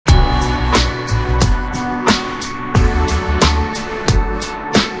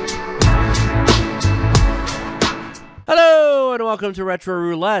welcome to Retro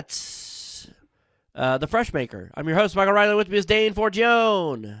Roulette, the Fresh Maker. I'm your host, Michael Riley. With me is Dane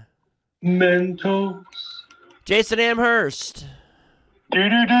Forgione. Mentos. Jason Amherst.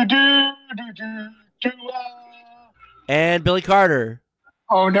 And Billy Carter.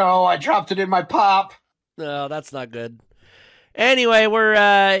 Oh no, I dropped it in my pop. No, that's not good. Anyway, we're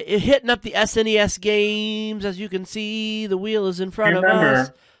hitting up the SNES games. As you can see, the wheel is in front of us.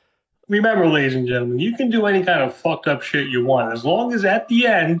 Remember, ladies and gentlemen, you can do any kind of fucked up shit you want, as long as at the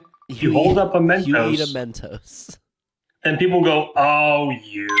end you hold up a Mentos. You eat a Mentos. And people go, oh,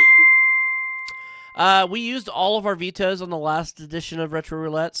 you. We used all of our vetoes on the last edition of Retro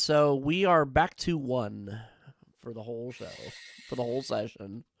Roulette, so we are back to 1 for the whole show, for the whole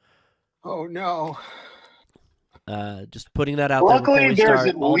session. Oh no. Just putting that out Luckily, there. there's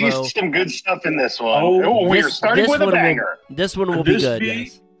at least some good stuff in this one. We're starting with a banger. This one will be good,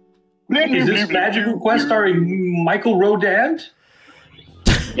 yes. Is this Magical Quest starring Michael Rodand?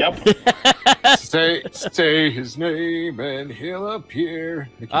 Yep. Say his name and he'll appear.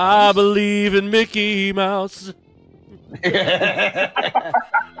 I believe in Mickey Mouse.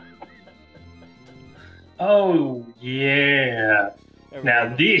 Oh, yeah.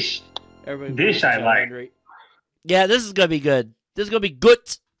 Now this I like. Yeah, this is going to be good. This is going to be good.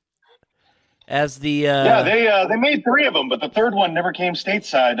 As the yeah, they made 3 of them, but the third one never came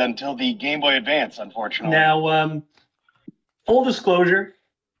stateside until the Game Boy Advance, unfortunately. Now, full disclosure,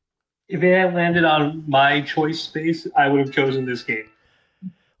 if it had landed on my choice space, I would have chosen this game.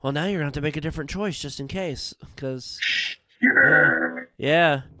 Well, now you're going to have to make a different choice just in case, because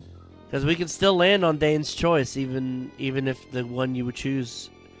yeah, because we can still land on Dane's choice, even if the one you would choose.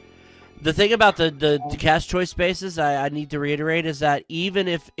 The thing about the cast choice spaces, I need to reiterate, is that even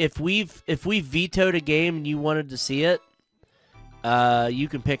if we vetoed a game and you wanted to see it, you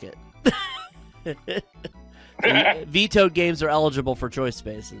can pick it. Vetoed games are eligible for choice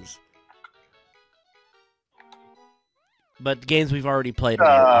spaces, but games we've already played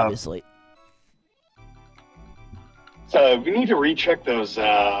are obviously. So we need to recheck those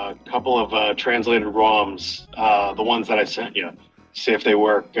couple of translated ROMs, the ones that I sent you. See if they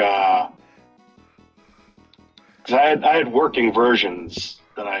work. Because I had working versions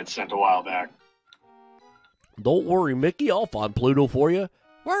that I had sent a while back. Don't worry, Mickey. I'll find Pluto for you.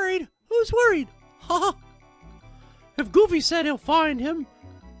 Worried? Who's worried? Ha! If Goofy said he'll find him,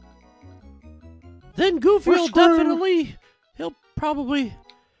 then Goofy will definitely. He'll probably.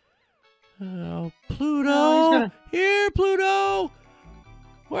 Oh, Pluto! No, Here, Pluto!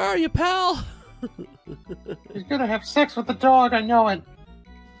 Where are you, pal? He's gonna have sex with the dog, I know it.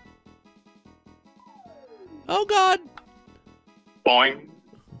 Oh, God! Boing.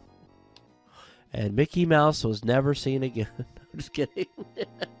 And Mickey Mouse was never seen again. I'm just kidding.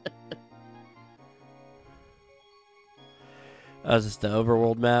 Oh, is this the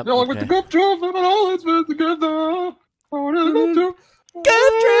overworld map? No, with the Goof Trip, and all it's been together.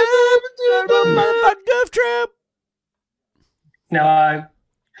 Goof Trip! Now,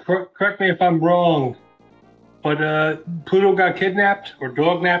 correct me if I'm wrong, but Pluto got kidnapped, or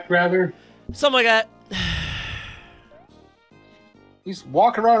dog-napped, rather? Something like that. He's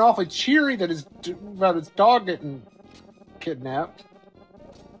walking around awfully cheery about his dog getting kidnapped.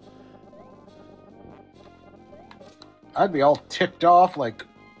 I'd be all ticked off, like...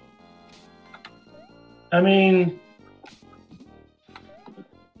 I mean...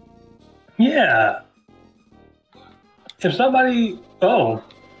 Yeah. If somebody... Oh.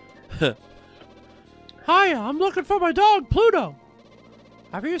 Hi, I'm looking for my dog, Pluto.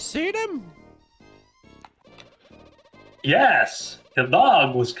 Have you seen him? Yes. The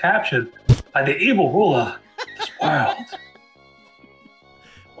dog was captured by the evil ruler of this world.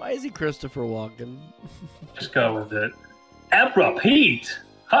 Why is he Christopher Walken? Just go with it. Emperor Pete!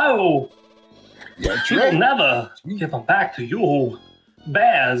 Ho! Yeah, He will never give him back to you,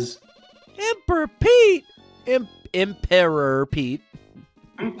 bears. Emperor Pete! Emperor Pete.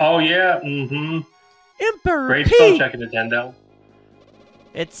 Oh, yeah, mm-hmm. Emperor Great Pete! spell check, Nintendo.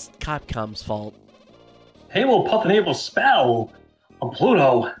 It's Capcom's fault. He will put an evil spell on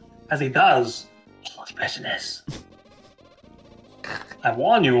Pluto, as he does all his business. I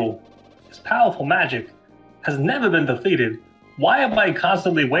warn you, his powerful magic has never been defeated. Why am I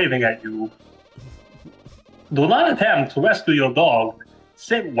constantly waving at you? Do not attempt to rescue your dog.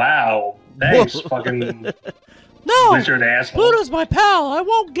 Say, wow. Thanks, fucking No! wizard asshole. Pluto's my pal! I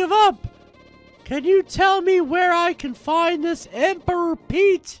won't give up! Can you tell me where I can find this Emperor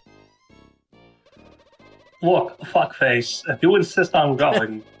Pete? Look, fuckface, if you insist on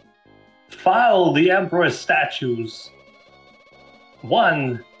going, file the Emperor's statues,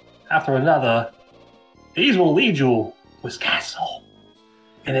 one after another. These will lead you was castle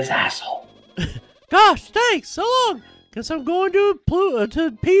in his asshole. Gosh, thanks. So long. Guess I'm going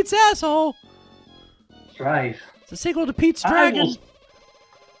to Pete's asshole. That's right. It's a sequel to Pete's Dragon.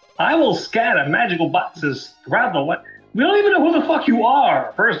 I will scatter magical boxes throughout the way. We don't even know who the fuck you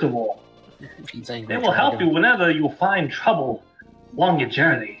are, first of all. Pete's angry They will help you whenever you find trouble along your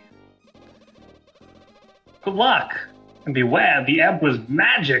journey. Good luck, and beware of the Emperor's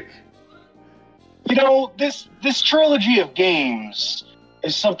magic. You know, this trilogy of games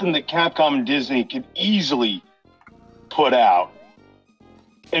is something that Capcom and Disney could easily put out,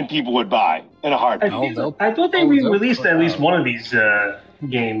 and people would buy in a heartbeat. I thought they released at least one of these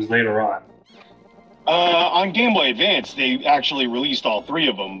games later on. On Game Boy Advance, they actually released all 3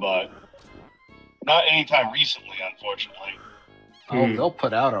 of them, but not anytime recently, unfortunately. Oh, they'll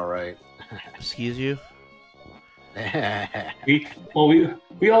put out all right. Excuse you? We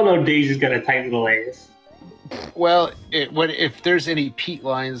all know Daisy's got a tight little ass. Well, if there's any Pete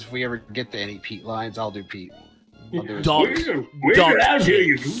lines, if we ever get to any Pete lines, I'll do Pete. I'll do Dog. Where did I tell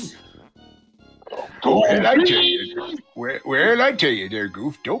you, Goof? Where did I tell you? Where did I tell you there,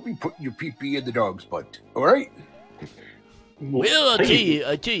 Goof? Don't be putting your pee-pee in the dog's butt. All right? Well,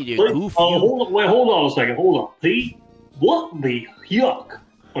 I tell you, Goof. Hold on a second. Hold on. Pete, what the yuck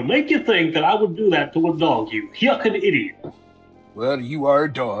would make you think that I would do that to a dog, you yucking idiot? Well, you are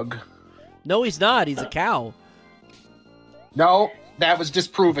a dog. No, he's not. He's a cow. No, that was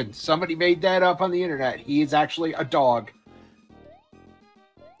disproven. Somebody made that up on the internet. He is actually a dog.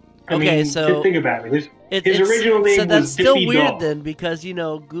 I mean, so think about it. His original name so that's was still Dippy weird Dog. then, because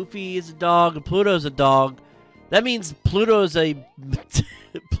Goofy is a dog, and Pluto's a dog. That means Pluto's a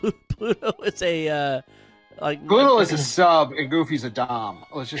Pluto is a Pluto is a sub and Goofy's a dom.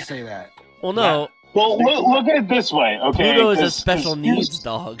 Let's just say that. Well, no. Well, look at it this way, okay? Pluto is a special needs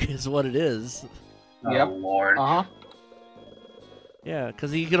dog, is what it is. Yep. Oh, Lord. Uh huh. Yeah,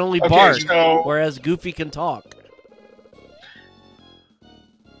 because he can only bark, whereas Goofy can talk.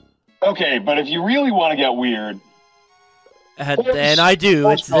 Okay, but if you really want to get weird, And I do.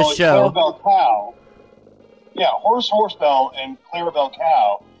 It's this show. Clarabelle Cow. Yeah, Horsebell, and Clarabelle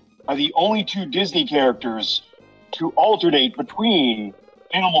Cow are the only 2 Disney characters to alternate between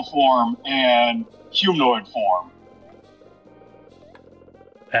animal form and humanoid form.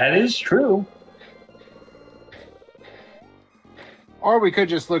 That is true. Or we could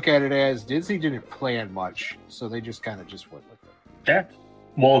just look at it as Disney didn't plan much, so they just kind of just went with it. Yeah.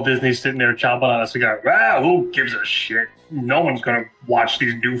 Walt Disney's sitting there chomping on a cigar. Ah, who gives a shit? No one's gonna watch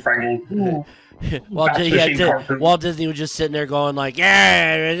these newfangled. Walt Disney was just sitting there going like,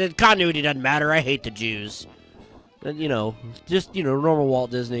 "Yeah, continuity doesn't matter. I hate the Jews." And normal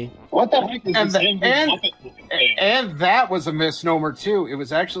Walt Disney. What the heck is and that was a misnomer too. It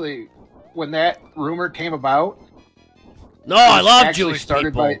was actually when that rumor came about. No, I love Jewish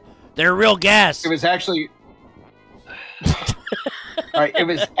people. They're real gas. It was actually. All right, it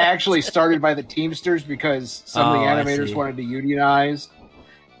was actually started by the Teamsters because some of the animators wanted to unionize.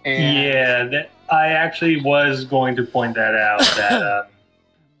 And I actually was going to point that out, that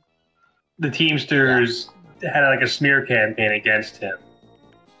the Teamsters had like a smear campaign against him.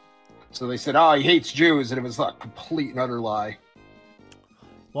 So they said, "Oh, he hates Jews," and it was a complete and utter lie.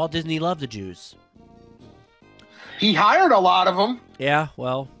 Walt Disney loved the Jews. He hired a lot of them. Yeah,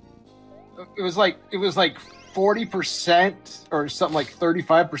 well, it was like 40% or something like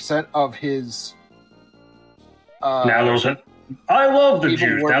 35% of his. Now those are, I love the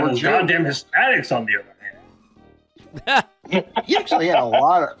Jews. Now those goddamn Hispanics, on the other hand. He actually had a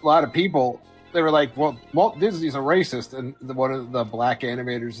lot of people. They were like, "Well, Walt Disney's a racist," and one of the black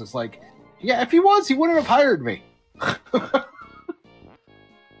animators is like, "Yeah, if he was, he wouldn't have hired me."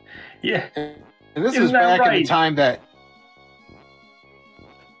 Yeah, and this was back in the time that.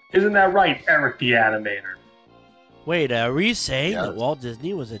 Isn't that right, Eric the Animator? Wait, are we saying that Walt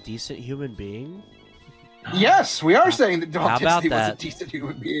Disney was a decent human being? Yes, we are saying that Walt Disney was a that? decent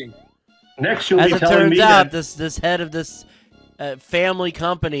human being. Next, you'll As be it telling turns me out, that this head of this family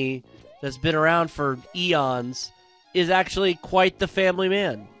company that's been around for eons is actually quite the family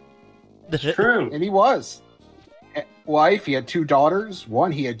man. it's true. And he was. Wife, he had 2 daughters.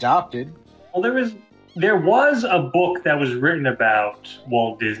 One he adopted. Well, there was a book that was written about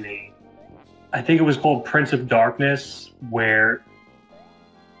Walt Disney. I think it was called Prince of Darkness, where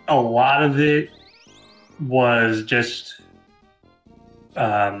a lot of it was just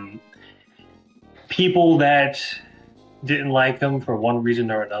people that didn't like him for one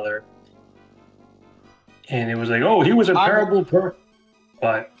reason or another. And it was like, oh, he was a terrible person.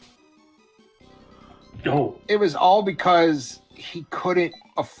 But, it was all because he couldn't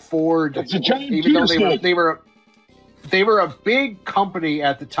afford, it's a giant even though snake. they were they were a big company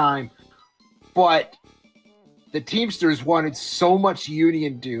at the time, but the Teamsters wanted so much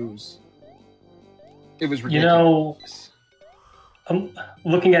union dues. It was ridiculous. You know, I'm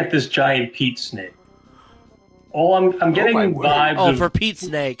looking at this giant Pete snake. I'm getting vibes Oh, of... for Pete's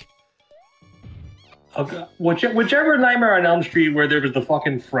snake. Okay. Whichever Nightmare on Elm Street where there was the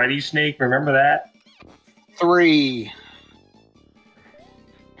fucking Freddy snake, remember that? 3,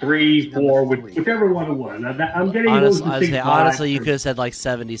 4, whichever one it was. I'm getting those distinct vibes. Honestly, you could have said like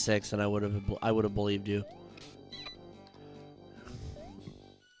 76, and I would have believed you.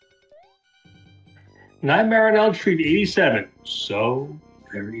 Nightmare on Elm Street 87. So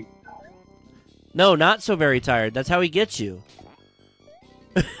very tired. No, not so very tired. That's how he gets you.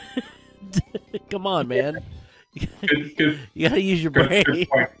 Come on, man. Good. You gotta use your brain.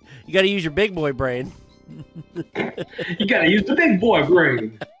 You gotta use your big boy brain. You gotta use the big boy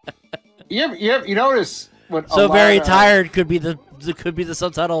brain. You notice when So very tired could be the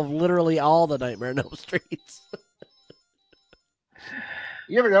subtitle of literally all the Nightmare on Elm Streets.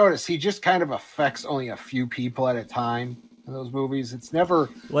 You ever notice he just kind of affects only a few people at a time in those movies? It's never...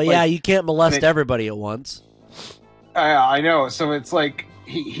 Well, yeah, you can't molest everybody at once. I know. So it's like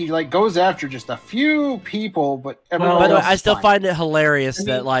he like goes after just a few people, but everyone By the way, else I is still fine. find it hilarious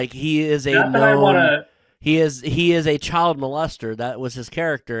that like he is a Not that I known... wanna... He is a child molester. That was his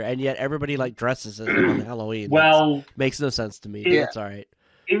character, and yet everybody like dresses as him on Halloween. Well, makes no sense to me. Yeah. That's all right.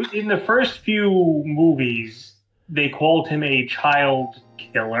 in the first few movies, they called him a child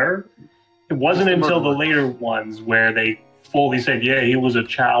killer. It wasn't He's the until the murderer. later ones where they fully said, yeah, he was a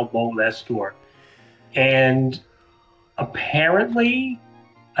child molester. And apparently,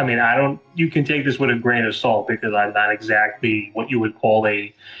 I mean, you can take this with a grain of salt because I'm not exactly what you would call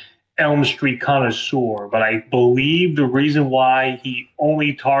a Elm Street connoisseur, but I believe the reason why he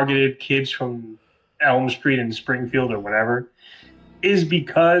only targeted kids from Elm Street and Springfield or whatever is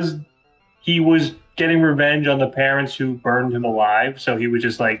because he was getting revenge on the parents who burned him alive. So he was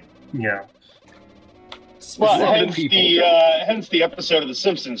just like, you know. Well, Specific hence the episode of The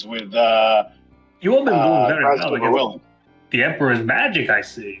Simpsons with You all been doing very well Christopher against Willen. the Emperor's magic, I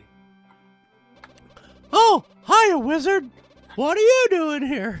see. Oh, hiya, wizard. What are you doing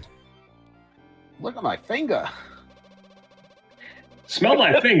here? Look at my finger. Smell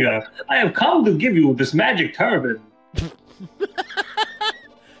my finger. I have come to give you this magic turban.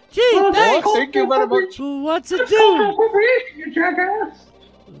 Gee, Oh, thanks. Thank you very much. What's it do? You jackass.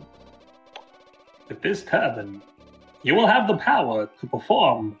 With this turban, you will have the power to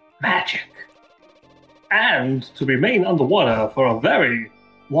perform magic and to remain underwater for a very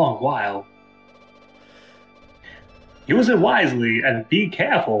long while. Use it wisely and be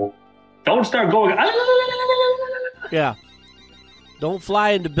careful. Don't start going. Yeah. Don't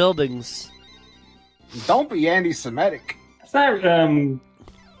fly into buildings. Don't be anti-Semitic. It's not.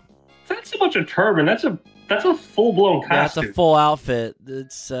 It's not so much a turban. That's a full blown Yeah, that's costume. a full outfit.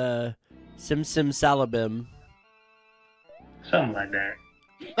 It's Sim Salabim. Something like that.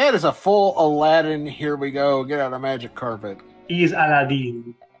 That is a full Aladdin. Here we go. Get out a magic carpet. He's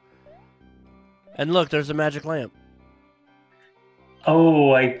Aladdin. And look, there's a magic lamp.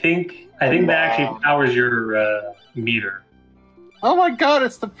 Oh, I think that actually powers your meter. Oh my God!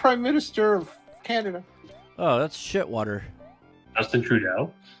 It's the Prime Minister of Canada. Oh, that's shit water. Justin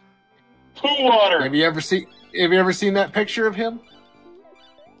Trudeau. Poo water. Have you ever seen that picture of him?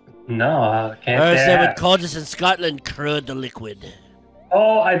 No, I can't Or say they I would have. call this in Scotland crud the liquid.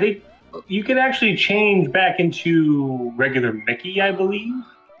 Oh, I think you can actually change back into regular Mickey, I believe.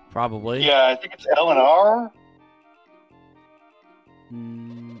 Probably. Yeah, I think it's L&R.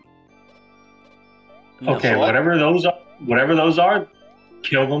 Mm. Okay, so whatever those are,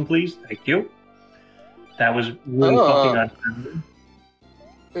 kill them, please. Thank you. That was really fucking unfair.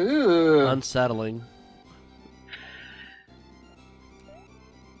 Ugh. Unsettling.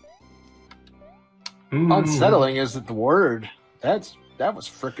 Unsettling isn't the word. That was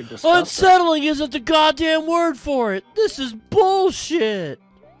frickin' disgusting. Unsettling isn't the goddamn word for it. This is bullshit.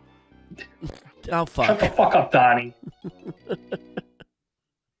 Oh, Shut the fuck. fuck up, Donnie.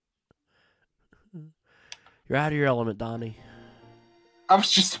 You're out of your element, Donnie. I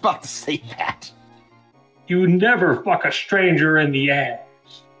was just about to say that. You never fuck a stranger in the ass.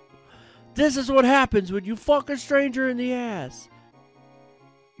 This is what happens when you fuck a stranger in the ass.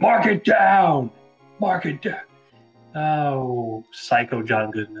 Mark it down. Mark it down. Oh, psycho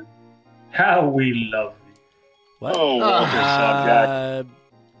John Goodman. How we love you. What? Oh, Walter Sobchak.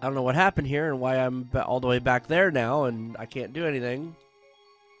 I don't know what happened here and why I'm all the way back there now and I can't do anything.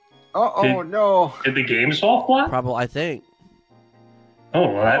 Oh Did- no! Did the game soft block? Probably, I think.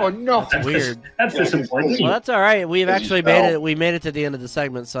 Oh, well, Oh no! that's weird. That's Yeah, disappointing. Well, that's all right. We've As you actually made fell. it. We made it to the end of the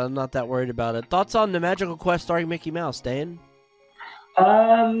segment, so I'm not that worried about it. Thoughts on the Magical Quest starring Mickey Mouse, Dane?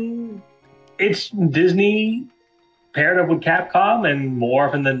 It's Disney paired up with Capcom, and more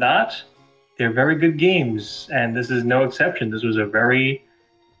often than not, they're very good games, and this is no exception. This was a very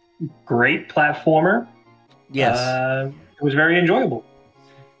great platformer. Yes. It was very enjoyable.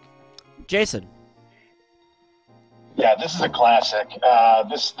 Jason. Yeah, this is a classic.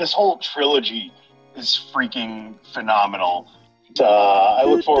 This whole trilogy is freaking phenomenal. I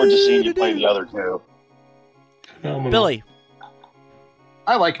look forward to seeing you play the other two. Billy.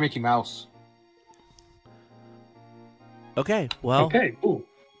 I like Mickey Mouse Okay. Well. Okay, cool.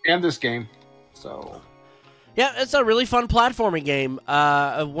 and this game. So Yeah, it's a really fun platforming game.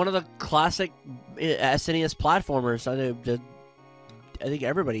 One of the classic SNES platformers. I think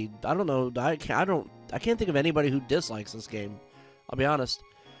everybody. I don't know. I can't think of anybody who dislikes this game. I'll be honest.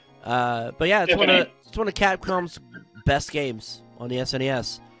 But yeah, it's one of Capcom's best games on the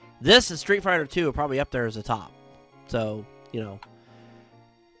SNES. This and Street Fighter 2 are probably up there as a top. So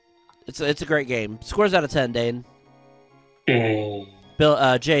it's a great game. Scores out of 10, Dane.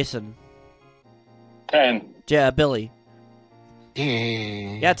 Jason. 10. Yeah, Billy.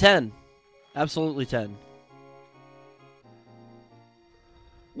 dang. Yeah, 10. Absolutely 10.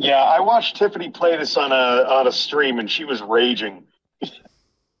 Yeah, I watched Tiffany play this on a stream, and she was raging.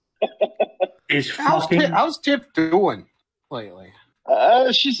 How's Tip doing lately?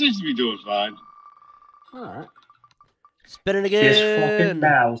 She seems to be doing fine. All right. Spinning This fucking again.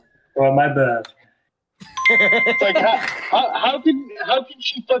 mouse on my butt. It's like how can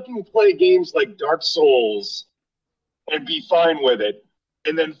she fucking play games like Dark Souls and be fine with it,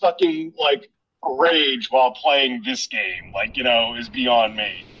 and then fucking like rage while playing this game? Like, is beyond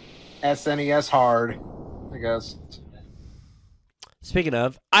me. SNES hard, I guess. Speaking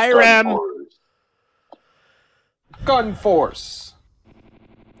of, IRAM. GunForce.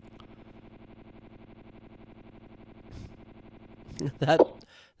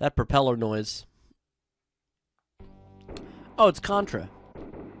 that propeller noise. Oh, it's Contra.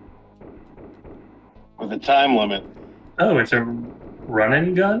 With a time limit. Oh, it's a run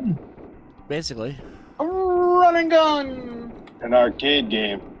and gun? Basically. A run and gun. An arcade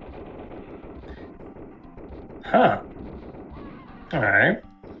game. Huh. Alright.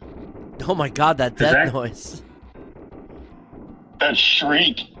 Oh my god, that death that- noise. That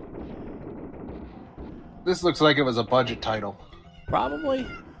shriek. This looks like it was a budget title. Probably.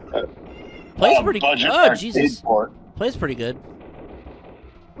 Plays pretty good. budget Oh, arcade Jesus. port. Plays pretty good.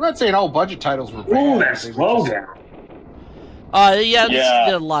 I'm not saying all budget titles were bad. Ooh, that They were slow just- Yeah, Yeah. this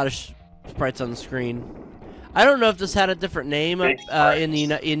did a lot of sprites on the screen. I don't know if this had a different name Big in the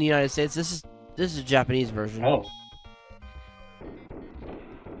United States. This is a Japanese version. Oh.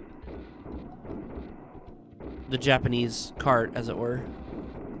 The Japanese cart, as it were.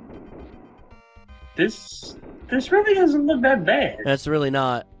 This really doesn't look that bad. That's really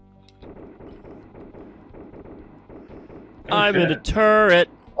not. I'm in a Okay. turret.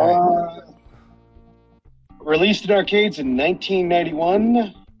 Released in arcades in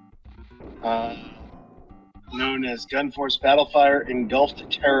 1991. Known as GunForce Battlefire Engulfed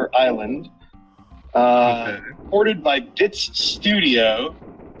Terror Island. Okay. Ported by Bits Studio.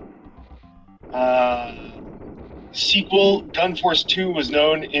 Sequel, GunForce 2 was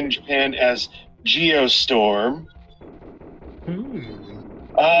known in Japan as Geostorm.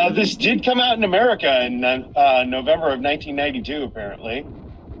 This did come out in America in November of 1992, apparently.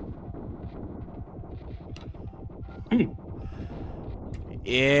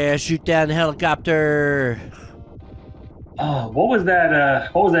 Yeah, shoot down the helicopter. Oh, what was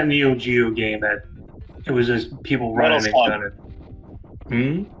that? What was that Neo Geo game that it was just people running and Slug.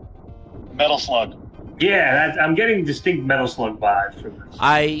 gunning? Metal Slug. Yeah, I'm getting distinct Metal Slug vibes from this.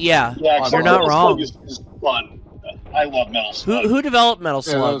 Yeah, You're not Metal wrong. Slug is fun. I love Metal Slug. Who developed Metal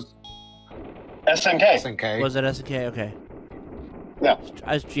Yeah, Slug? SNK. SNK. Was it SNK? Okay. Yeah.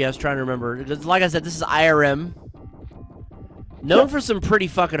 I was trying to remember. Because, like I said, this is IRM. Known for some pretty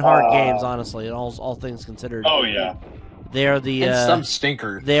fucking hard games, honestly, all things considered. Oh yeah. They are the and some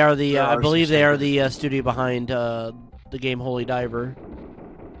stinker. they are the There I are believe some they are stinkers. the studio behind the game Holy Diver,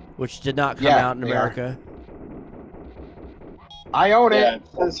 which did not come Yeah, out in they are. America. I own Yeah, it. it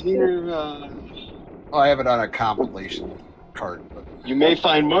says here, Well, I have it on a compilation card. But you may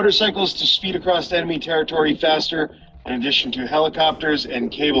find motorcycles to speed across enemy territory faster, in addition to helicopters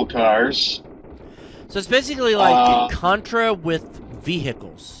and cable cars. So it's basically like Contra with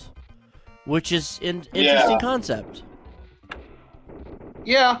vehicles, which is an interesting concept.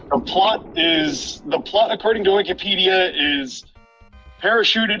 yeah, The plot, according to Wikipedia, is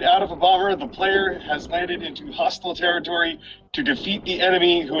Parachuted out of a bomber, the player has landed into hostile territory to defeat the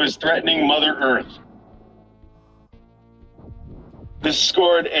enemy who is threatening Mother Earth. This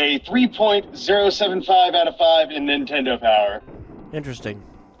scored a 3.075 out of 5 in Nintendo Power. Interesting.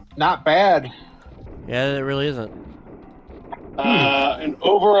 Not bad. Yeah, it really isn't. An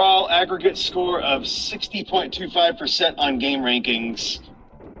overall aggregate score of 60.25% on game rankings.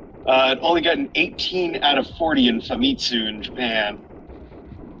 It only got an 18 out of 40 in Famitsu in Japan.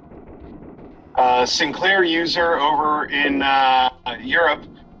 Sinclair user over in Europe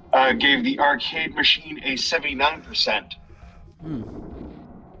gave the arcade machine a 79%.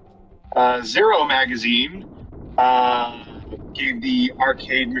 Zero Magazine gave the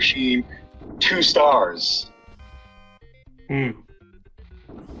arcade machine 2 stars. In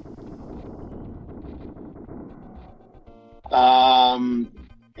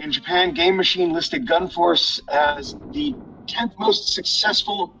Japan, Game Machine listed GunForce as the 10th most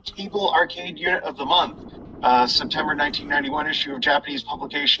successful cable arcade unit of the month. September 1991 issue of Japanese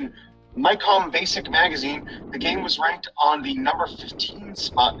publication Micom Basic Magazine, the game was ranked on the number 15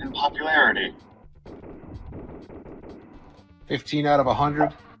 spot in popularity. 15 out of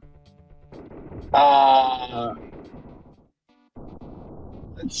 100.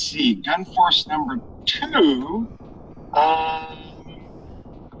 Let's see, GunForce number 2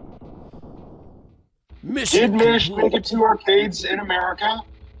 did manage to make it to arcades in America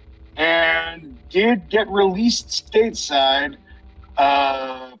and did get released stateside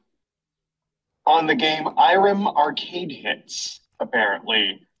on the game Irem Arcade Hits,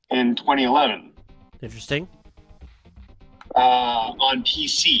 apparently, in 2011. Interesting. On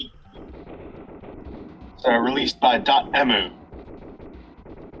PC. So released by .emu.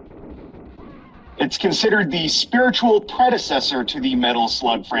 It's considered the spiritual predecessor to the Metal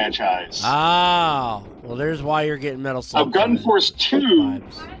Slug franchise. Ah, well, there's why you're getting Metal Slug. GunForce 2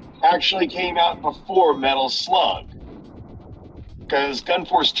 actually came out before Metal Slug. Because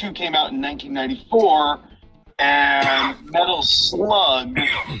GunForce 2 came out in 1994, and Metal Slug,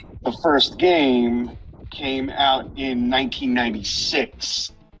 the first game, came out in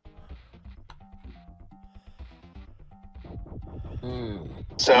 1996.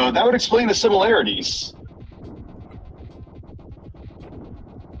 So that would explain the similarities.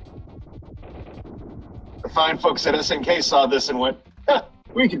 The fine folks at SNK saw this and went,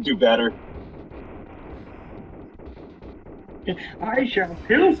 we can do better. I shall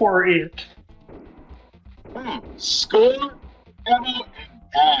pay for it. Score, ammo, and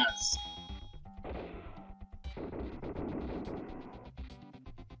pass.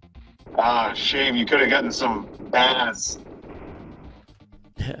 Shame you could have gotten some Baz.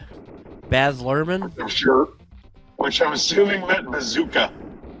 Baz Luhrmann? I'm sure. Which I'm assuming meant bazooka.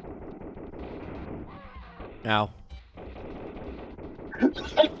 Ow.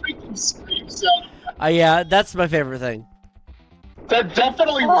 That freaking scream sound. Yeah, that's my favorite thing. That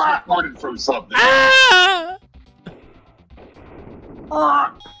definitely was recorded from something. Ah!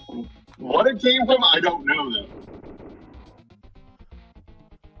 What it came from, I don't know, though.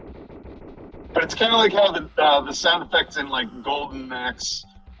 But it's kind of like how the sound effects in, like, Golden Axe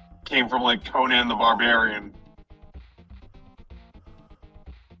came from, like, Conan the Barbarian.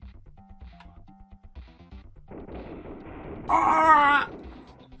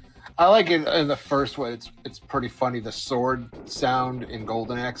 I like it in the first one. It's pretty funny. The sword sound in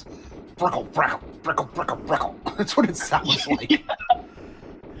Golden Axe, brickle, brickle, brickle, brickle, brickle. That's what it sounds like.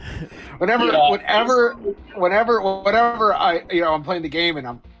 Whenever I, I'm playing the game and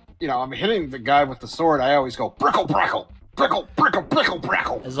I'm hitting the guy with the sword, I always go brickle, brickle, brickle, brickle, brickle,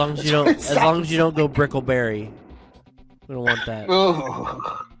 brickle. As long as you don't go Brickleberry, we don't want that.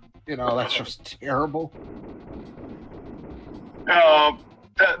 Ugh. That's just terrible.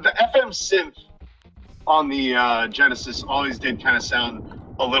 The FM synth on the Genesis always did kind of sound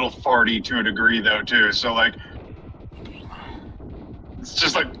a little farty to a degree, though, too. So, like, it's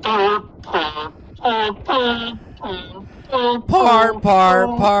just like... Parp.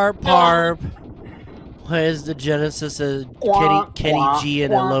 Why is the Genesis a Kenny G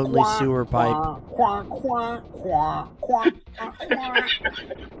in a lonely sewer pipe?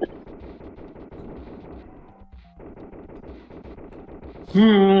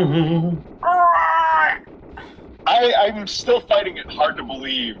 I'm still finding it hard to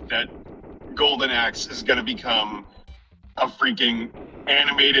believe that Golden Axe is going to become a freaking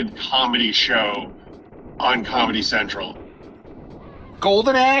animated comedy show on Comedy Central.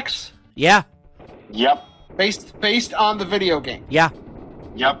 Golden Axe? Yeah. Yep. Based on the video game? Yeah.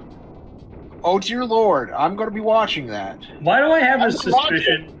 Yep. Oh, dear Lord. I'm going to be watching that. Why do I have a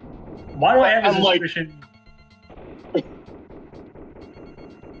suspicion? Why do I have a suspicion?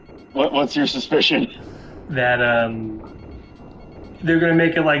 What's your suspicion? That they're gonna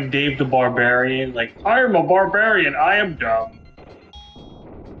make it like Dave the Barbarian. Like, I am a barbarian. I am dumb.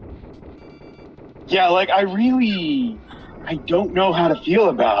 Yeah, like I don't know how to feel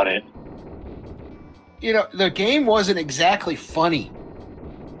about it. You know, the game wasn't exactly funny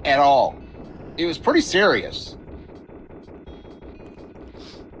at all. It was pretty serious.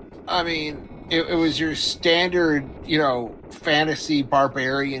 I mean, it was your standard, you know, fantasy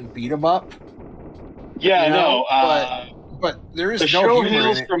barbarian beat 'em up. Yeah, You know, no. But there is The no show humor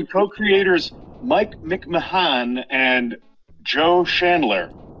hails in it. from co-creators Mike McMahon and Joe Chandler.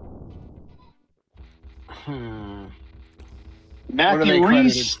 What are they Matthew credited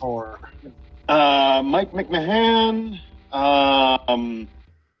Reese, for? Mike McMahon, let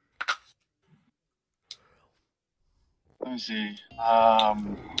me see.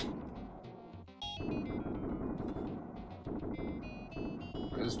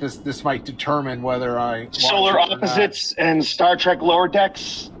 Because this might determine whether I watch Solar it or not. Opposites and Star Trek Lower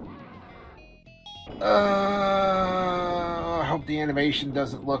Decks. I hope the animation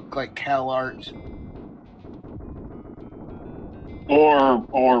doesn't look like Cal Art.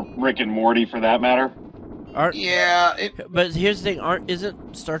 Or Rick and Morty, for that matter. Yeah, But here's the thing: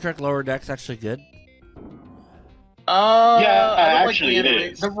 isn't Star Trek Lower Decks actually good? Yeah, I don't actually like it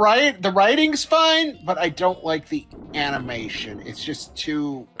the is. The writing's fine, but I don't like the animation. It's just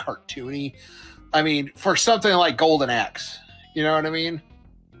too cartoony. I mean, for something like Golden Axe, you know what I mean?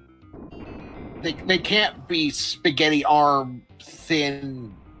 They can't be spaghetti arm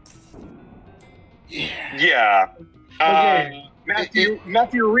thin. Yeah. Okay.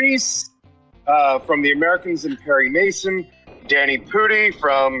 Matthew Reese from The Americans and Perry Mason, Danny Pudi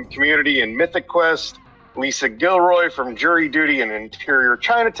from Community and Mythic Quest, Lisa Gilroy from Jury Duty and Interior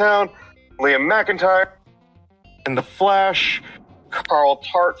Chinatown, Liam McIntyre and The Flash, Carl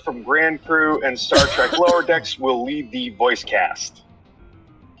Tart from Grand Crew and Star Trek Lower Decks will lead the voice cast.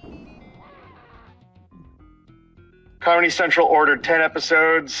 Comedy Central ordered 10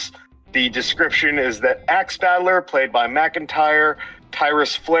 episodes. The description is that Axe Battler, played by McIntyre,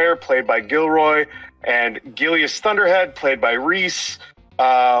 Tyrus Flair, played by Gilroy, and Gilius Thunderhead, played by Reese,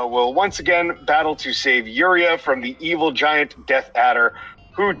 will once again battle to save Uria from the evil giant Death Adder,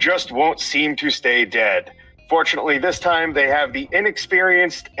 who just won't seem to stay dead. Fortunately, this time they have the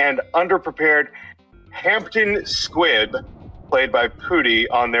inexperienced and underprepared Hampton Squibb, played by Pooty,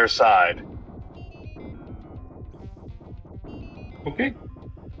 on their side. Okay.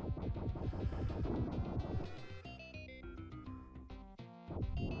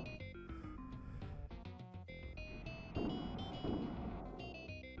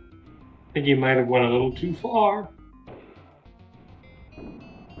 I think you might have went a little too far.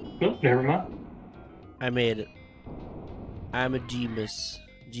 Nope, never mind. I made it. I'm a genius.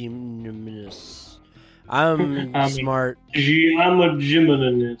 Genius. I'm smart. I'm a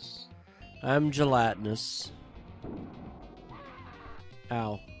Gemininus. I'm gelatinous.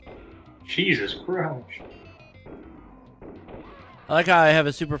 Ow. Jesus Christ. I like how I have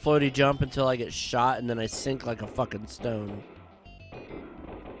a super floaty jump until I get shot and then I sink like a fucking stone.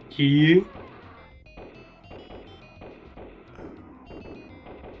 Yeah.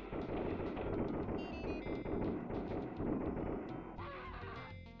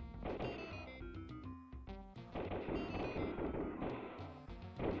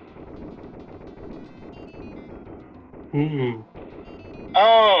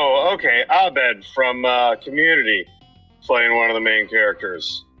 Oh, okay. Abed from Community, playing one of the main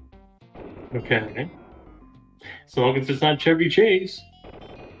characters. Okay. As long as it's not Chevy Chase.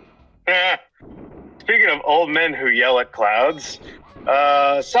 Speaking of old men who yell at clouds,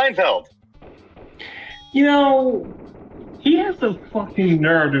 Seinfeld. You know, he has the fucking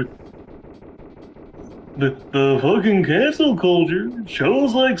nerve to... The fucking cancel culture.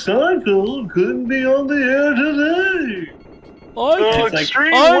 Shows like Seinfeld couldn't be on the air today. I'm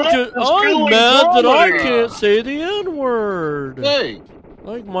mad that I can't say the N-word. Hey,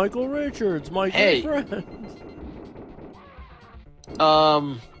 Like Michael Richards, my Hey. good friend.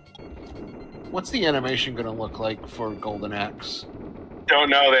 what's the animation going to look like for Golden Axe? Don't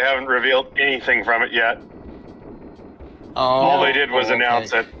know. They haven't revealed anything from it yet. All they did was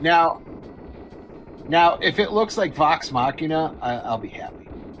announce it. Now, if it looks like Vox Machina, I'll be happy.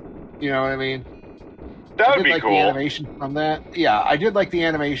 You know what I mean? That I would did be like cool. the animation from that. Yeah, I did like the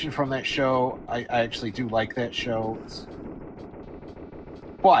animation from that show. I actually do like that show.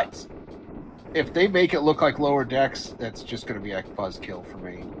 But if they make it look like Lower Decks, that's just going to be a buzzkill for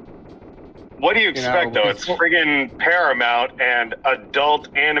me. What do you expect, though? It's friggin' Paramount and adult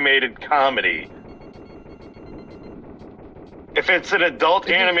animated comedy. If it's an adult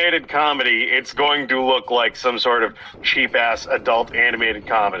animated comedy, it's going to look like some sort of cheap-ass adult animated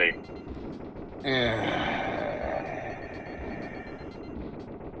comedy. I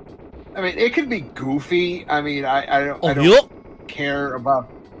mean, it could be goofy. I mean, I don't care about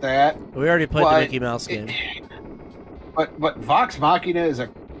that. We already played the Mickey Mouse game. But Vox Machina is a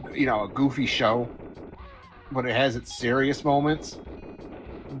goofy show, but it has its serious moments.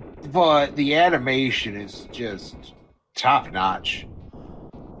 But the animation is just top notch.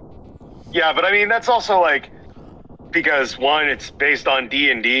 Yeah, but I mean that's also like because one, it's based on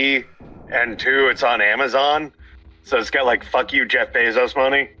D&D, and two, it's on Amazon, so it's got like "fuck you, Jeff Bezos"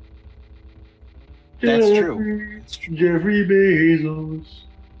 money. That's true. Jeffrey Bezos.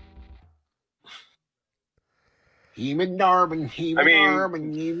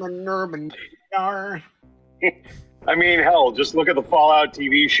 I mean, hell, just look at the Fallout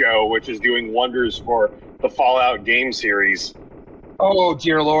TV show, which is doing wonders for the Fallout game series. Oh,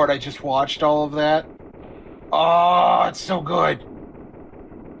 dear Lord, I just watched all of that. Oh, it's so good.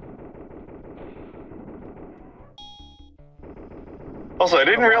 Also, I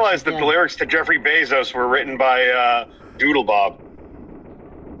didn't realize that the lyrics to Jeffrey Bezos were written by Doodle Bob.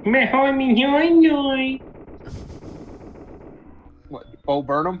 What, Bo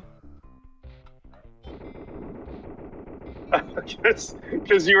Burnham? Because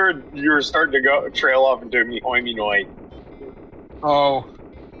you were starting to go trail off into me hoy me noy. Oh.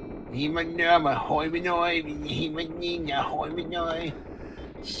 CEO.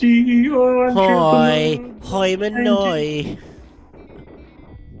 Hoi Manoi.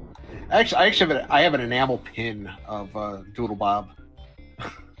 Actually, I have an enamel pin of Doodle Bob. I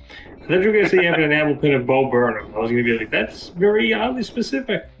thought you were going to say you have an enamel pin of Bo Burnham. I was going to be like, that's very oddly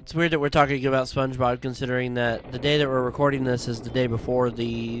specific. It's weird that we're talking about SpongeBob, considering that the day that we're recording this is the day before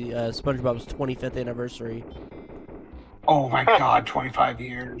the SpongeBob's 25th anniversary. Oh my God, 25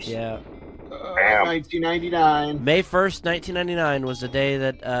 years. Yeah. 1999. May 1st, 1999 was the day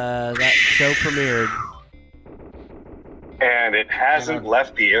that that show premiered. And it hasn't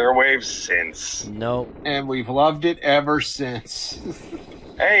left the airwaves since. Nope. And we've loved it ever since.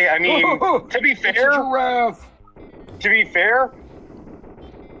 Hey, I mean, to be fair,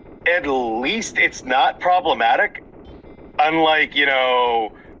 at least it's not problematic. Unlike,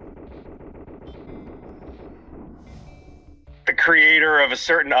 the creator of a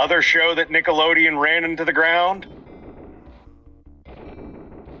certain other show that Nickelodeon ran into the ground.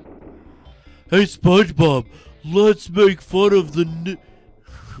 Hey, SpongeBob, let's make fun of the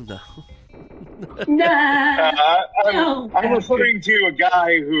No. I'm referring to a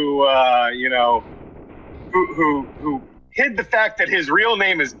guy who, who hid the fact that his real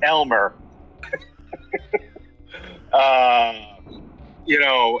name is Elmer.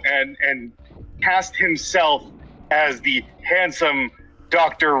 And cast himself as the handsome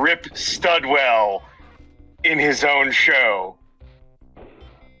Dr. Rip Studwell in his own show.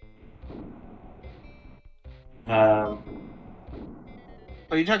 Are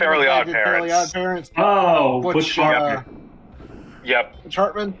you talking Fairly about Odd Fairly Odd Parents? Oh, Butch Hartman. Yep. Butch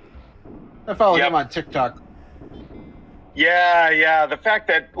Hartman? I follow him on TikTok. Yeah. The fact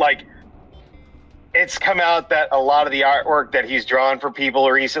that, it's come out that a lot of the artwork that he's drawn for people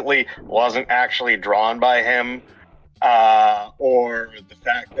recently wasn't actually drawn by him. Or the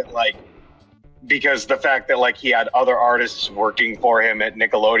fact that, he had other artists working for him at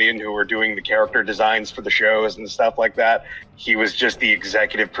Nickelodeon who were doing the character designs for the shows and stuff like that. He was just the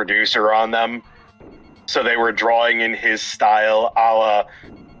executive producer on them. So they were drawing in his style, a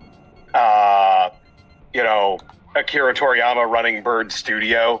la, Akira Toriyama running Bird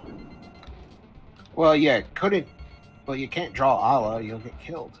Studio. Well, yeah, you can't draw Allah, you'll get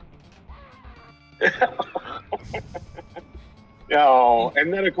killed. No,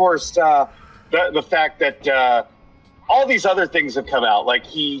 and then of course, the fact that all these other things have come out. Like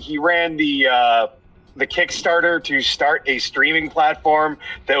he ran the Kickstarter to start a streaming platform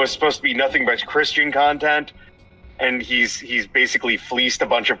that was supposed to be nothing but Christian content, and he's basically fleeced a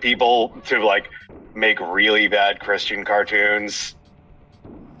bunch of people to make really bad Christian cartoons.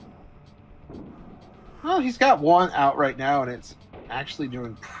 Well, he's got one out right now, and it's actually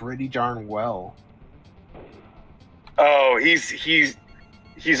doing pretty darn well. Oh, he's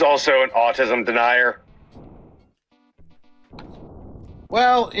also an autism denier.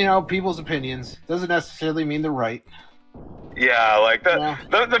 Well, people's opinions doesn't necessarily mean they're right. Yeah,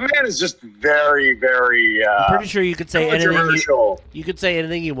 the man is just very, very. I'm pretty sure you could say anything. You could say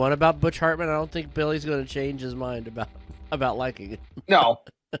anything you want about Butch Hartman. I don't think Billy's going to change his mind about liking it. No.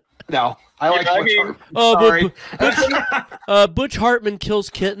 I like Butch Hartman. Oh, Butch Hartman kills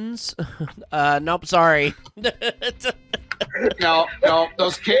kittens. Nope, sorry. No,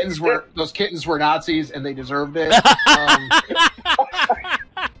 those kittens were Nazis, and they deserved it.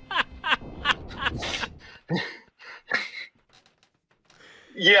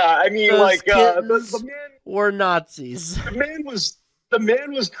 Yeah, I mean, Those like kittens the man were Nazis. the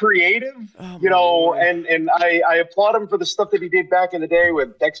man was creative, Oh, you my know, Lord. and I applaud him for the stuff that he did back in the day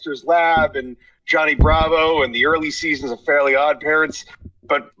with Dexter's Lab and Johnny Bravo and the early seasons of Fairly Odd Parents.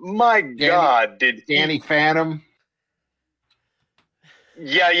 But my God, did Danny Phantom?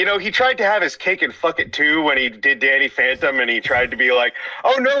 Yeah, you know, he tried to have his cake and fuck it too when he did Danny Phantom, and he tried to be like,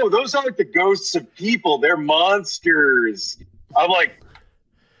 "Oh no, those aren't the ghosts of people; they're monsters." I'm like,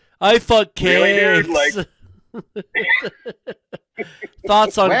 I fuck really, cakes. dude? Like,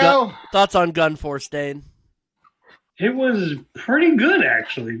 thoughts on Well- thoughts on GunForce, Dane? It was pretty good,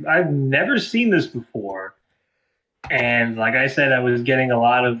 actually. I've never seen this before. And like I said, I was getting a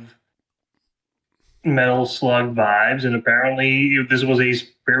lot of Metal Slug vibes, and apparently this was a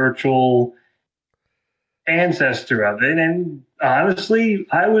spiritual ancestor of it. And honestly,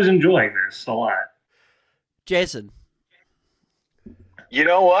 I was enjoying this a lot. Jason. you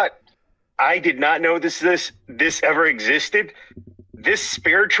know what? I did not know this ever existed. This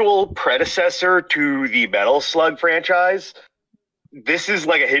spiritual predecessor to the Metal Slug franchise, this is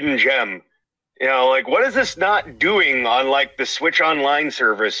like a hidden gem. You know, like, what is this not doing on, like, the Switch Online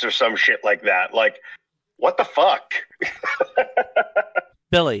service or some shit like that? Like, what the fuck?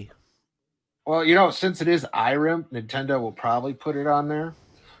 Billy. Well, you know, since it is IRIM, Nintendo will probably put it on there.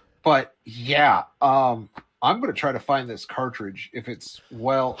 But yeah, I'm going to try to find this cartridge if it's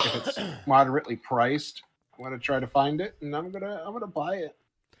moderately priced. I'm going to try to find it, and I'm gonna buy it.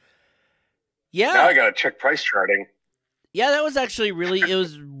 Yeah. Now I gotta check price charting. Yeah, that was actually really. It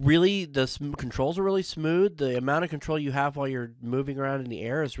was really controls are really smooth. The amount of control you have while you're moving around in the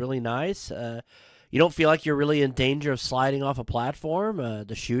air is really nice. You don't feel like you're really in danger of sliding off a platform.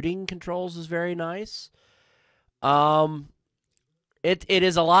 The shooting controls is very nice. It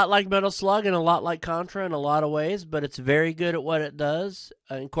is a lot like Metal Slug and a lot like Contra in a lot of ways, but it's very good at what it does.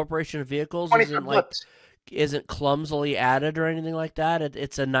 Incorporation of vehicles isn't clumsily added or anything like that.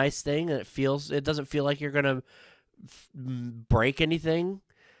 It's a nice thing, and it doesn't feel like you're gonna break anything.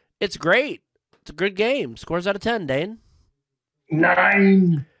 It's great. It's a good game. Scores out of 10, Dane.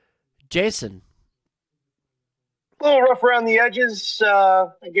 9. Jason. A little rough around the edges. I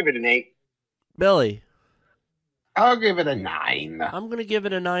give it an 8. Billy. I'll give it a 9. I'm going to give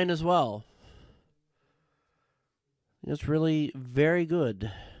it a 9 as well. It's really very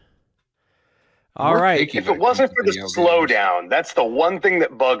good. All right. If it wasn't for the slowdown, that's the one thing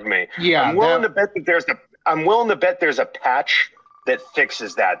that bugged me. Yeah, I'm willing to bet there's a patch that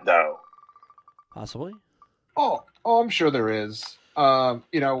fixes that, though. Possibly. Oh, I'm sure there is. You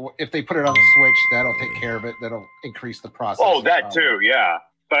know, if they put it on the Switch, that'll take care of it. That'll increase the process. Oh, that too, yeah.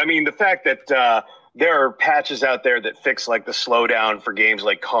 But I mean, the fact that there are patches out there that fix like the slowdown for games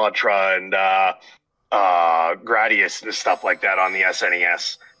like Contra and Gradius and stuff like that on the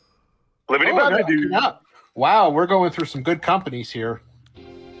SNES. Wow, we're going through some good companies here.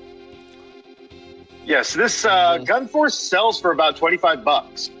 Yes, this GunForce sells for about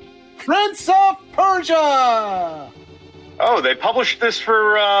 $25. Prince of Persia. Oh, they published this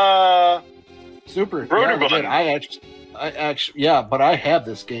for Super Broderbund. Yeah, I actually, yeah, but I have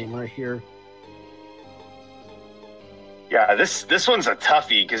this game right here. Yeah, this one's a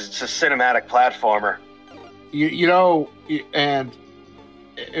toughie because it's a cinematic platformer. You know, and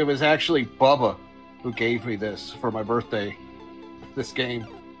it was actually Bubba who gave me this for my birthday. This game.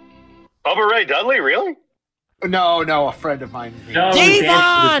 Bubba Ray Dudley, really? No, a friend of mine. No,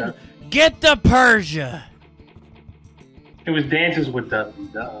 Devon, get the Persia. It was Dances with Dudley.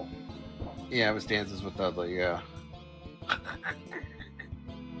 No. Yeah, it was Dances with Dudley. Yeah.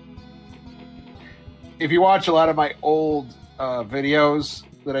 If you watch a lot of my old videos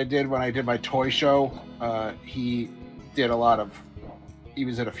that I did when I did my toy show, he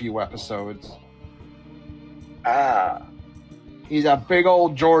was in a few episodes. Ah. He's a big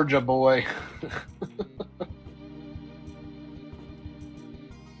old Georgia boy.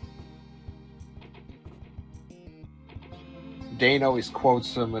 Dane always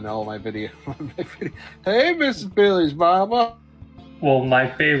quotes him in all my video. Hey, Mrs. Billy's mama. Well, my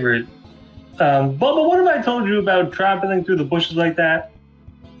favorite. Bubba, what have I told you about traveling through the bushes like that?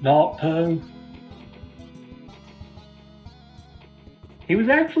 Not to. He was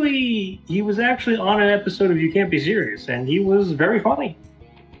actually on an episode of You Can't Be Serious, and he was very funny.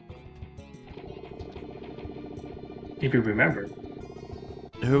 If you remember.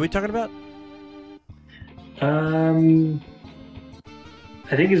 Who are we talking about? I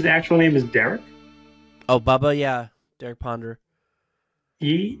think his actual name is Derek. Oh, Bubba, yeah. Derek Ponder.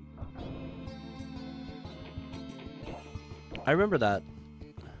 Yeet. I remember that.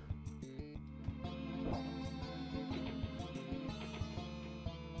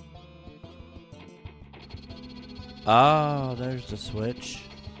 Oh, there's the switch.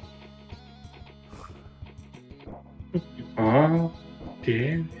 Oh,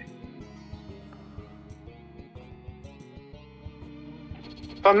 damn.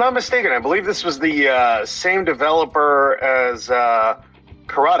 If I'm not mistaken, I believe this was the same developer as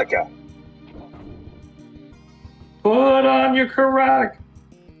Karateka. Put on your karate.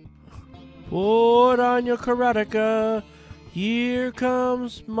 Put on your karateka. Here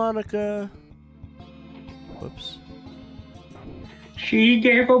comes Monica. Whoops. She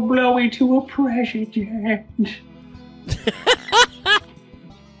gave a blowy to a president.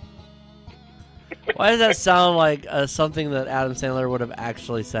 Why does that sound like something that Adam Sandler would have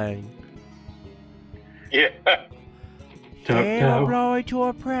actually sang? Yeah. Gave a blowy to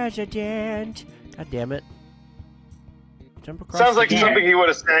a president. God damn it. Jump across. Sounds like the gap. something he would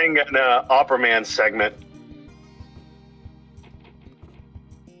have sang in an Opera Man segment.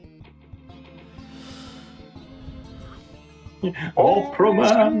 Opera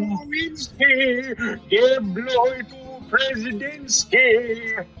Man.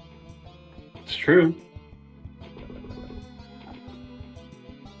 It's true.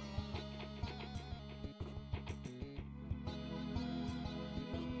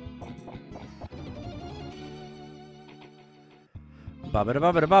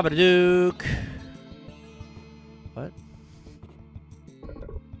 Babada-babada-babada-dook. What?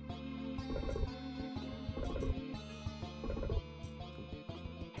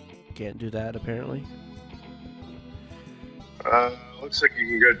 Can't do that, apparently. Looks like you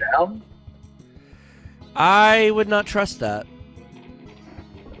can go down. I would not trust that.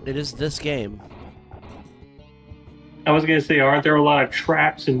 It is this game. I was gonna say, aren't there a lot of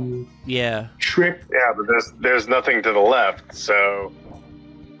traps and Yeah. trick? Yeah, but there's nothing to the left, so...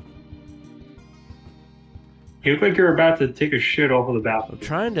 You look like you're about to take a shit off of the I'm balcony.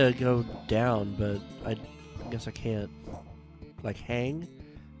 trying to go down, but I guess I can't. Like hang?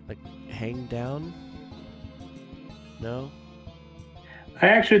 Like hang down? No? I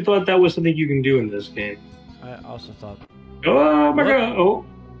actually thought that was something you can do in this game. I also thought. Oh my What? god! Oh.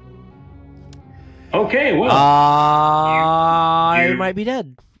 Okay, well, I you- might be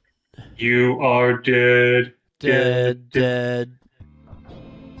dead. you are dead. Dead.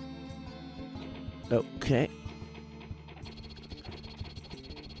 Okay.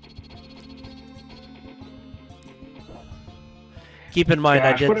 Keep in mind,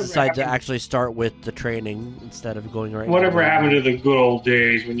 I Gosh, did whatever decide to happened- actually start with the training instead of going right. Whatever into happened to the good old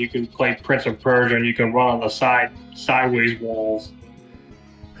days when you can play Prince of Persia and you can run on the sideways walls?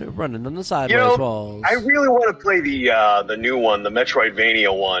 running on the sideways You know, walls? I really want to play the new one, the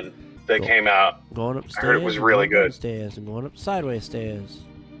Metroidvania one that Cool. came out. Going upstairs. I heard it was and really going good. Stairs and going up sideways stairs.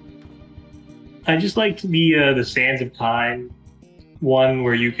 I just liked the Sands of Time one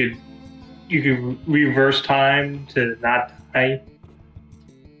where you could reverse time to not die.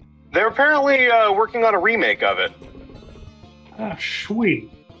 They're apparently working on a remake of it. Ah,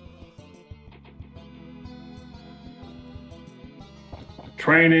 sweet.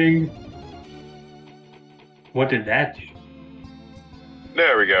 Training. What did that do?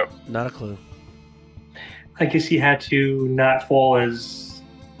 There we go. Not a clue. I guess he had to not fall as.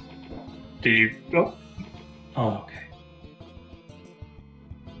 Did you? Oh, okay.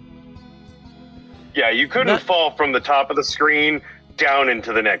 Yeah, you couldn't Not- fall from the top of the screen down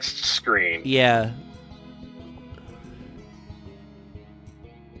into the next screen. Yeah.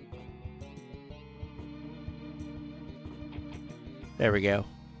 There we go.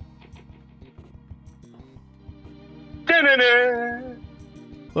 Da-na-na.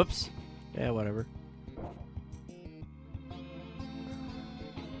 Whoops. Yeah, whatever.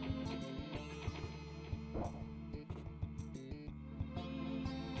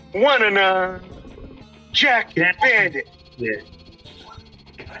 Wanna Jack Bandit. Yeah.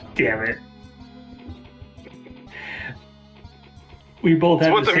 God damn it. We both That's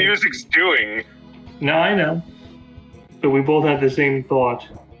had what the the same. music's doing. No, I know. But we both had the same thought.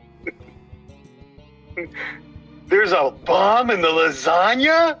 There's a bomb in the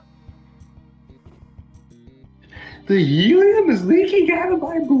lasagna? The helium is leaking out of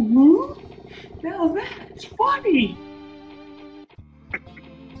my balloon? Now that's funny.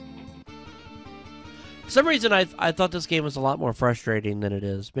 For some reason, I thought this game was a lot more frustrating than it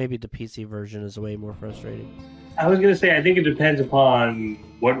is. Maybe the PC version is way more frustrating. I was gonna say, I think it depends upon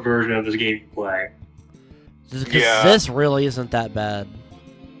what version of this game you play. Because Yeah. this really isn't that bad.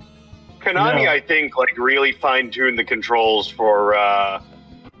 Konami, No. I think, like really fine-tuned the controls for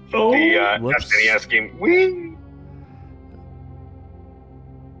the Whoops. SNES game. Whee!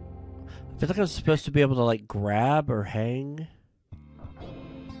 I feel like I'm supposed to be able to like grab or hang,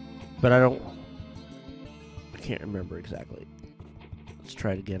 but I can't remember exactly. Let's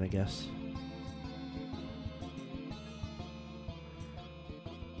try it again, I guess.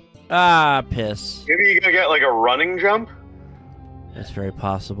 Ah, piss. Maybe you're gonna get like a running jump. That's very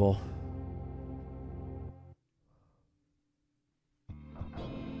possible.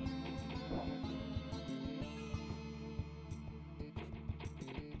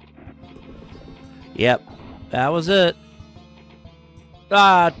 Yep, that was it.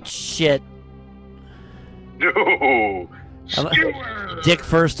 Ah, shit. No. Dick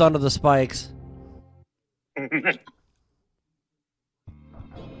first onto the spikes.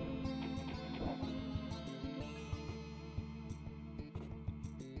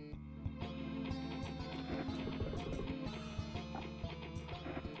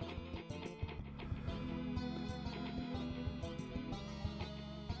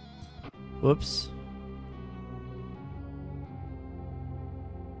 Whoops.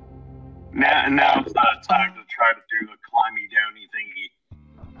 Now it's not time to try to do the climby downy thingy.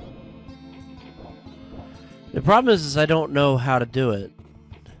 The problem is I don't know how to do it.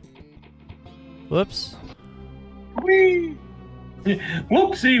 Whoops. Whee!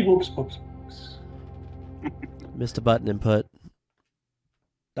 Whoopsie, whoops, whoops, whoops. Missed a button input.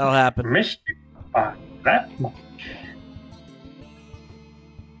 That'll happen. Missed it by that much.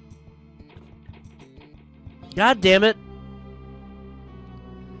 God damn it.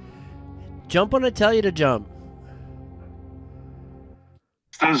 Jump when I tell you to jump.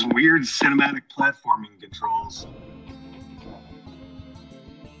 It's those weird cinematic platforming controls.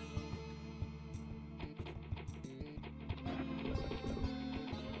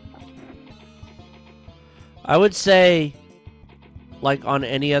 I would say, like, on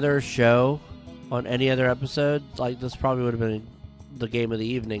any other show, on any other episode, like, this probably would have been the game of the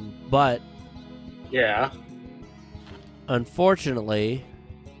evening. But, Yeah. unfortunately,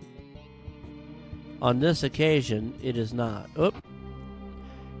 on this occasion, it is not. Oop.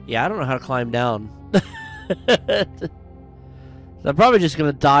 Yeah, I don't know how to climb down. I'm probably just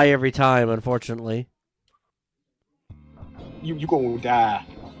going to die every time, unfortunately. You gonna die.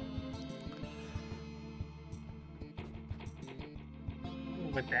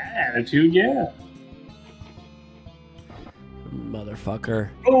 With that attitude, yeah. Motherfucker.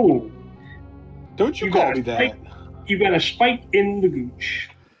 Oh, Don't you You call got me a that. you got a spike in the gooch.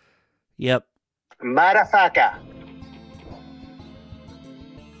 Yep. Motherfucker.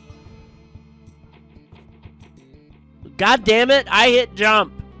 God damn it, I hit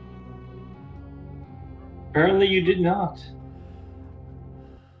jump. Apparently, you did not.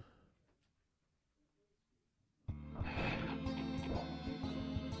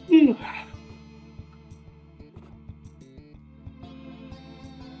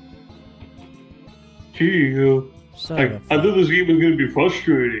 Gee, Son like, of a I thought this game was going to be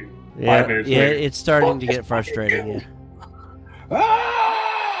frustrating. 5 Yeah, minutes yeah, later. it's starting to get frustrating. Yeah.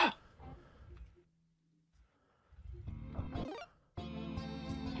 Ah!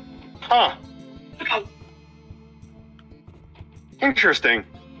 Huh. Interesting.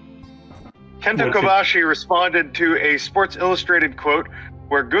 Kenta What's it? Kobashi responded to a Sports Illustrated quote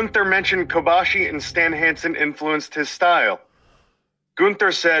where Gunther mentioned Kobashi and Stan Hansen influenced his style.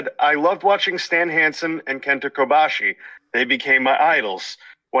 Gunther said, "I loved watching Stan Hansen and Kenta Kobashi. They became my idols.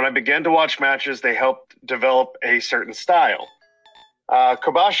 When I began to watch matches, they helped develop a certain style."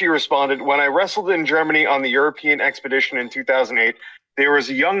 Kobashi responded, "When I wrestled in Germany on the European expedition in 2008, there was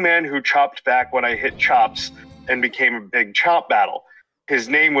a young man who chopped back when I hit chops and became a big chop battle. His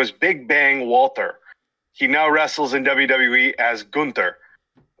name was Big Bang Walter. He now wrestles in WWE as Gunther.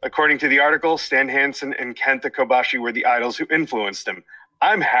 According to the article, Stan Hansen and Kenta Kobashi were the idols who influenced him.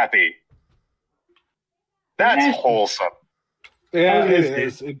 I'm happy." That's Yeah. wholesome. Yeah, How it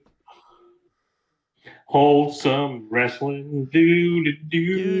is is. Wholesome wrestling. Do do do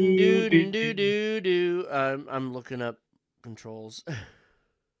Do do do do do. I'm looking up controls.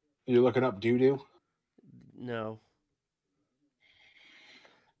 You're looking up doo-doo? No.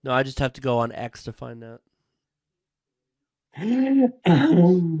 No, I just have to go on X to find that.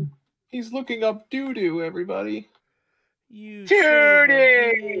 do. He's looking up doo-doo, everybody. You son of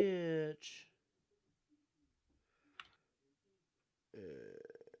a bitch.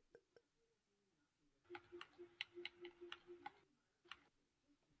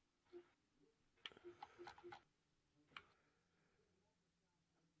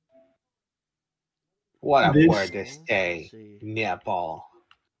 What a This- word to say. Let's see. Nipple.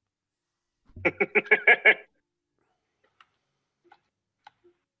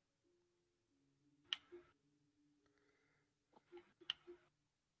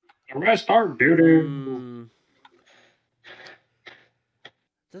 Arrest our dude.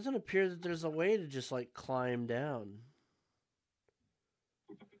 Doesn't appear that there's a way to just like climb down.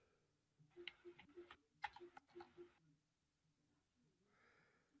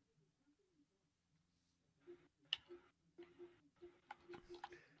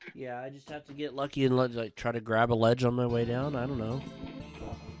 Yeah, I just have to get lucky and like try to grab a ledge on my way down. I don't know.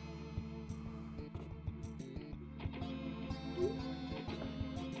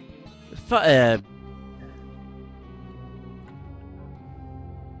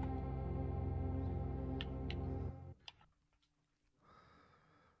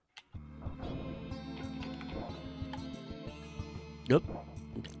 Nope.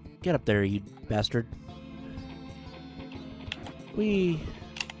 Get up there, you bastard. Wee.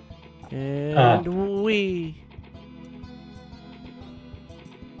 And wee.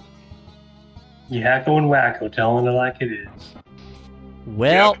 Yakko and Wacko telling it like it is.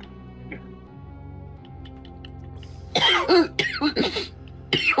 Well.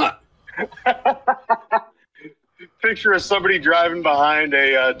 Picture of somebody driving behind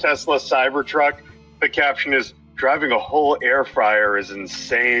a Tesla Cybertruck. The caption is, "Driving a whole air fryer is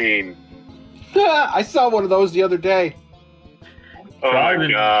insane." I saw one of those the other day. Oh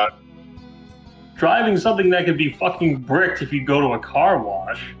my god. Driving something that could be fucking bricked if you go to a car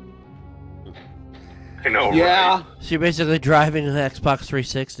wash. I know, Yeah. right? So you're basically driving an Xbox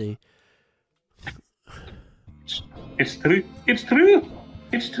 360. It's true. It's true.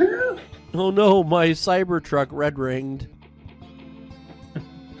 It's true. Oh no, my Cybertruck red ringed.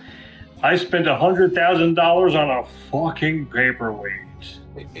 I spent $100,000 on a fucking paperweight.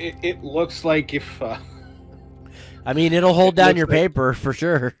 It looks like if... I mean, it'll hold down your paper for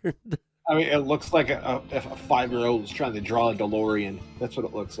sure. I mean, it looks like if a 5-year-old was trying to draw a DeLorean. That's what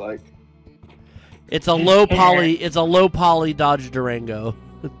it looks like. It's a low poly. It's a low poly Dodge Durango.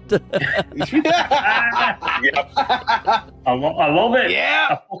 Yep. I love it. Yeah.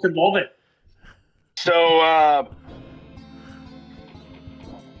 I fucking love it. So,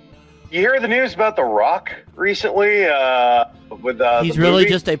 you hear the news about The Rock recently? With He's the really movie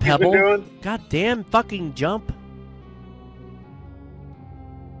just a he's been pebble. doing? God damn fucking jump.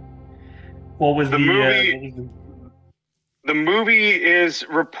 What was The movie? The movie is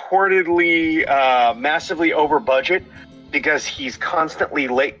reportedly massively over budget because he's constantly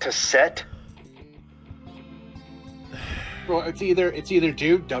late to set. Well, it's either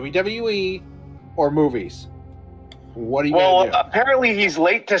do WWE or movies. What are you Well, gonna do? apparently he's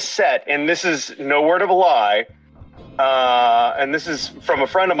late to set, and this is no word of a lie. And this is from a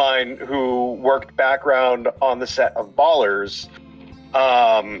friend of mine who worked background on the set of Ballers.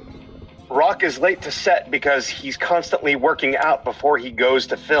 Rock is late to set because he's constantly working out before he goes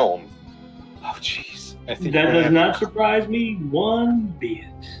to film. Oh, jeez. That does not surprise me one bit.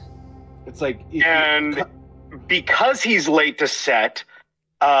 It's like... And because he's late to set,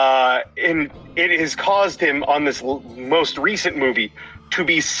 and it has caused him on this most recent movie to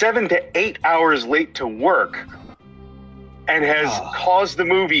be 7 to 8 hours late to work, and has caused the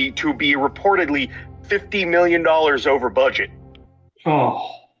movie to be reportedly $50 million over budget.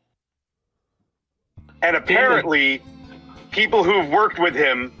 Oh. And apparently, people who've worked with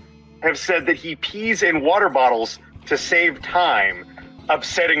him have said that he pees in water bottles to save time,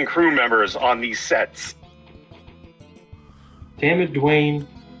 upsetting crew members on these sets. Damn it, Dwayne.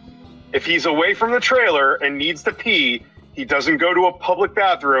 If he's away from the trailer and needs to pee, he doesn't go to a public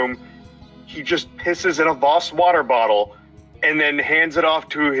bathroom. He just pisses in a Voss water bottle and then hands it off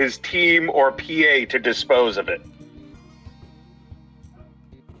to his team or PA to dispose of it.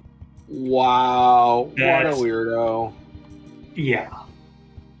 Wow. That's- What a weirdo. Yeah.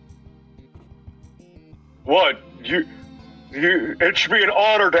 What? It should be an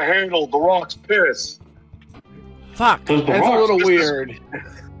honor to handle The Rock's piss. Fuck. Does the That's a Rock's little piss- weird.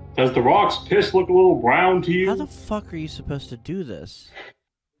 Does the Rock's piss look a little brown to you? How the fuck are you supposed to do this?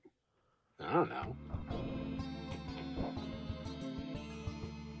 I don't know.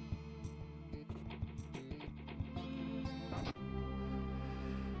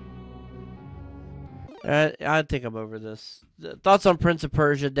 I think I'm over this. Thoughts on Prince of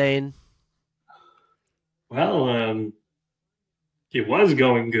Persia, Dane? Well, it was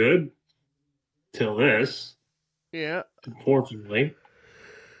going good till this, Yeah. unfortunately.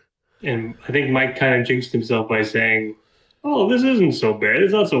 And I think Mike kind of jinxed himself by saying, "Oh, this isn't so bad.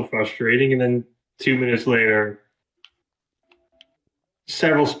 It's not so frustrating." And then 2 minutes later,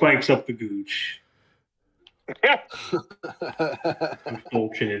 several spikes up the gooch.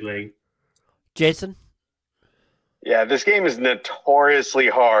 Unfortunately. Jason? Yeah, this game is notoriously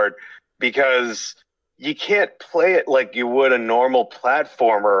hard because you can't play it like you would a normal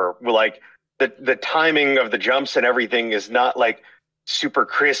platformer. Like the timing of the jumps and everything is not like super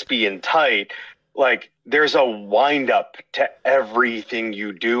crispy and tight. Like there's a wind up to everything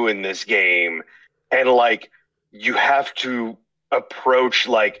you do in this game, and like you have to approach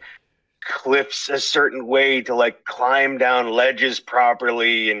like cliffs a certain way to like climb down ledges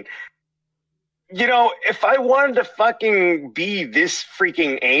properly. And you know, if I wanted to fucking be this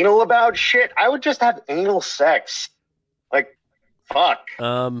freaking anal about shit, I would just have anal sex. Like, fuck.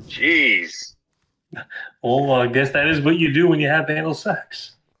 Jeez. Well, I guess that is what you do when you have anal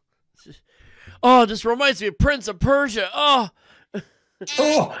sex. Oh, this reminds me of Prince of Persia. Oh.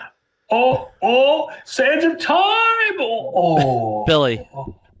 Sands of time. Billy.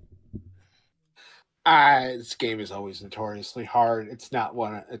 This game is always notoriously hard. It's not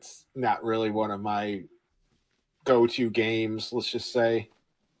really one of my go-to games. Let's just say,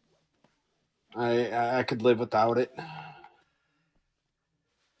 I could live without it.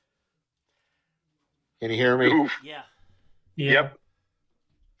 Can you hear me? Oof. Yeah. Yep.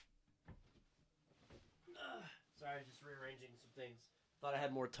 Sorry, just rearranging some things. Thought I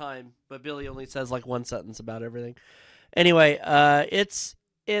had more time, but Billy only says like one sentence about everything. Anyway, it's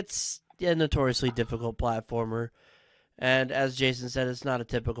a notoriously difficult platformer, and as Jason said, it's not a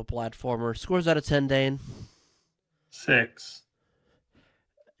typical platformer. Scores out of 10, Dane? 6.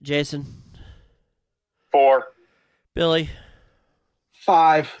 Jason? 4. Billy?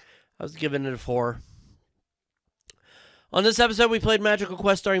 5. I was giving it a 4. On this episode, we played Magical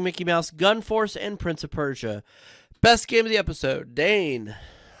Quest starring Mickey Mouse, GunForce, and Prince of Persia. Best game of the episode, Dane?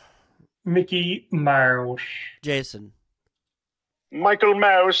 Mickey Mouse. Jason? Michael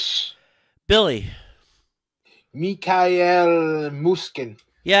Mouse. Billy? Mikhail Muskin.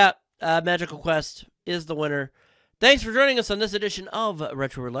 Yeah, Magical Quest is the winner. Thanks for joining us on this edition of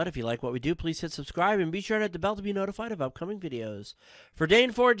Retro Roulette. If you like what we do, please hit subscribe and be sure to hit the bell to be notified of upcoming videos. For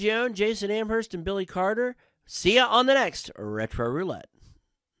Dane Forgione, Jason Amherst, and Billy Carter, see ya on the next Retro Roulette.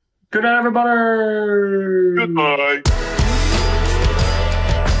 Good night, everybody. Goodbye.